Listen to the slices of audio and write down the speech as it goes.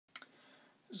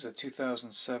This is a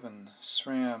 2007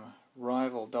 SRAM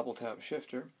Rival Doubletap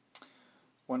shifter.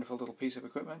 Wonderful little piece of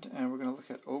equipment, and we're going to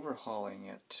look at overhauling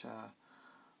it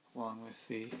along with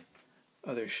the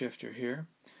other shifter here.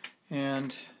 And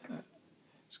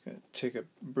just going to take a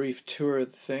brief tour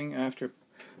of the thing after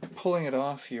pulling it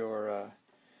off your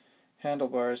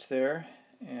handlebars there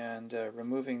and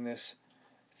removing this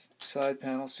side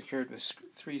panel secured with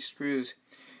 3 screws.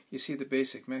 You see the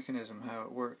basic mechanism, how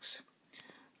it works.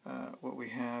 What we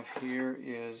have here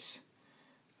is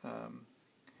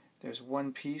there's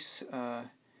one piece.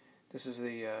 This is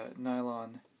the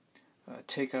nylon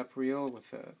take-up reel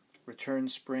with a return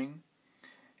spring,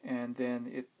 and then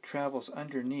it travels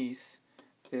underneath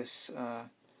this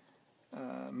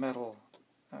metal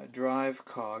drive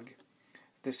cog.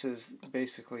 This is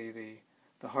basically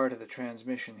the heart of the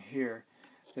transmission here.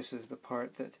 This is the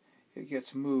part that it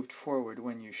gets moved forward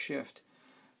when you shift.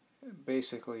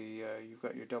 Basically, you've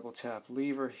got your double tap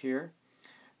lever here,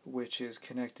 which is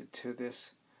connected to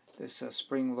this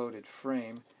spring-loaded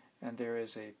frame, and there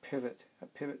is a pivot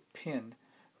pin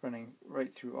running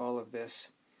right through all of this.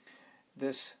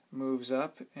 This moves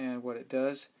up, and what it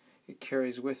does, it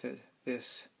carries with it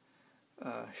this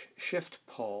shift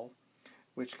pawl,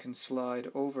 which can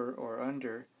slide over or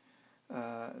under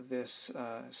this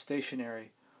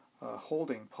stationary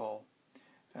holding pawl,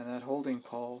 and that holding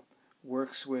pawl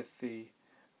works with the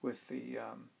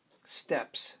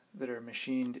steps that are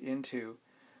machined into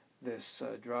this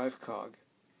drive cog.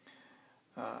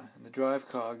 And the drive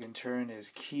cog in turn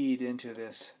is keyed into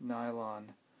this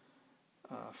nylon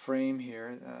frame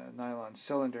here, nylon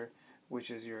cylinder,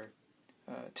 which is your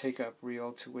take-up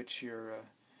reel to which your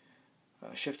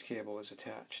shift cable is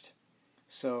attached.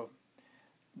 So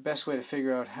best way to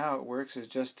figure out how it works is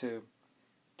just to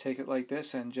take it like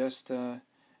this and just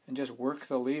work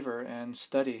the lever and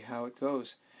study how it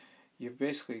goes. You've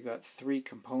basically got 3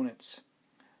 components.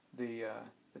 The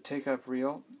take-up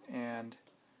reel and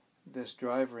this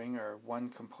drive ring are one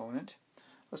component.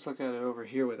 Let's look at it over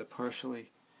here with a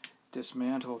partially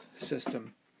dismantled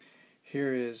system.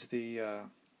 Here is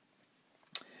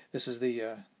this is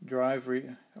the drive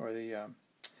reel, or the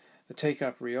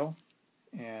take-up reel,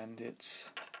 and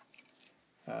it's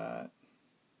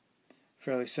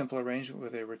fairly simple arrangement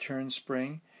with a return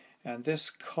spring. And this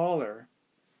collar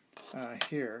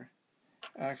here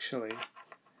actually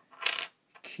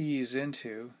keys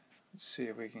into, let's see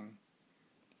if we can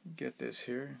get this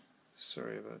here.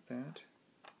 Sorry about that.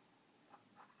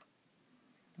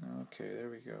 Okay, there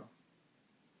we go.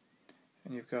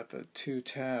 And you've got the 2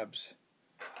 tabs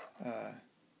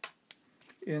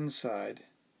inside,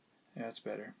 that's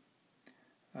better,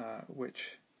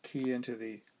 which key into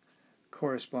the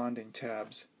corresponding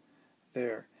tabs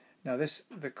there. Now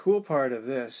the cool part of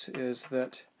this is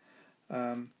that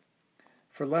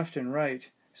for left and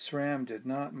right, SRAM did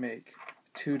not make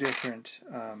 2 different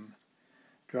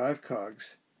drive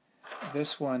cogs.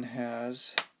 This one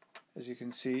has, as you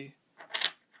can see,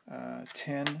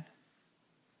 10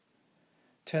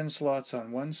 slots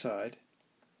on one side,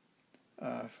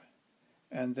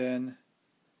 and then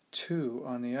 2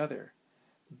 on the other.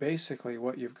 Basically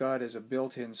what you've got is a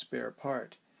built-in spare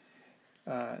part.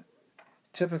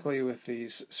 Typically with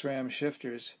these SRAM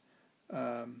shifters,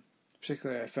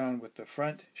 particularly I found with the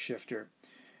front shifter,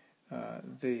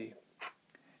 in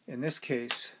this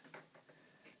case,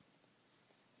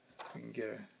 we can get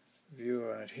a view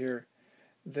on it here,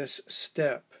 this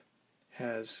step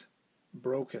has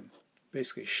broken,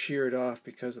 basically sheared off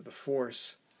because of the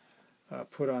force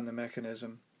put on the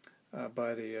mechanism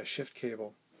by the shift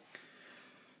cable.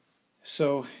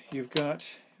 So you've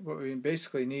got, what we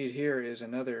basically need here is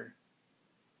another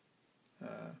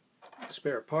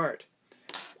spare part,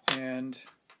 and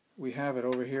we have it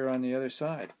over here on the other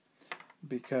side,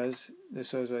 because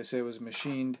this, as I say, was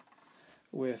machined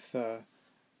with the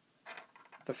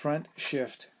front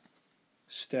shift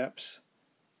steps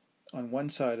on one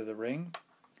side of the ring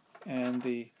and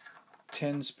the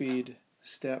 10-speed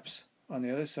steps on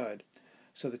the other side.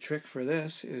 So the trick for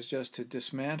this is just to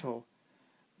dismantle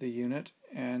the unit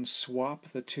and swap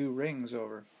the 2 rings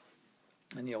over,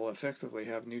 and you'll effectively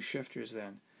have new shifters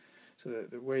then. So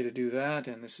the way to do that,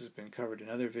 and this has been covered in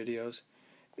other videos,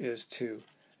 is to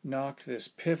knock this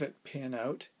pivot pin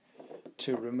out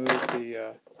to remove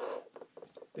the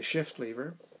shift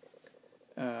lever,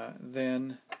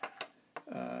 then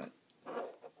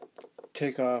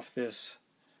take off this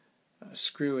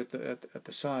screw at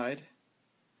the side.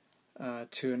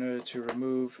 In order to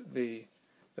remove the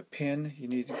pin, you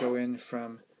need to go in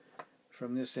from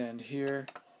this end here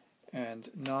and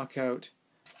knock out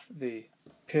the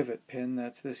pivot pin.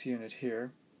 That's this unit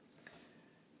here,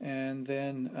 and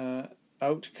then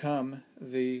out come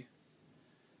the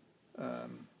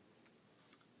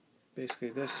basically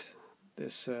this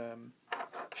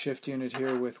shift unit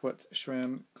here with what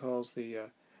SRAM calls the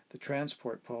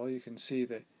transport pawl. You can see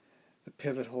the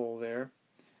pivot hole there.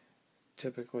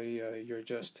 Typically you're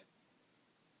just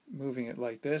moving it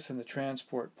like this, and the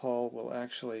transport pawl will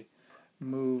actually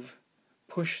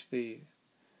push the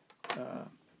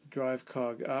drive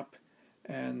cog up,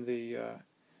 and the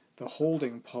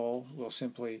holding pawl will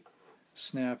simply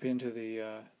snap into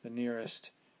the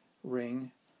nearest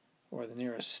ring or the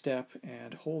nearest step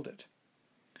and hold it.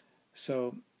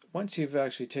 So once you've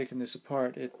actually taken this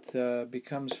apart, it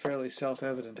becomes fairly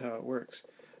self-evident how it works.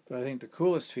 But I think the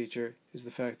coolest feature is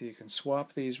the fact that you can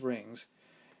swap these rings,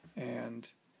 and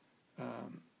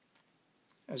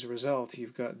as a result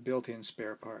you've got built-in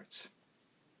spare parts.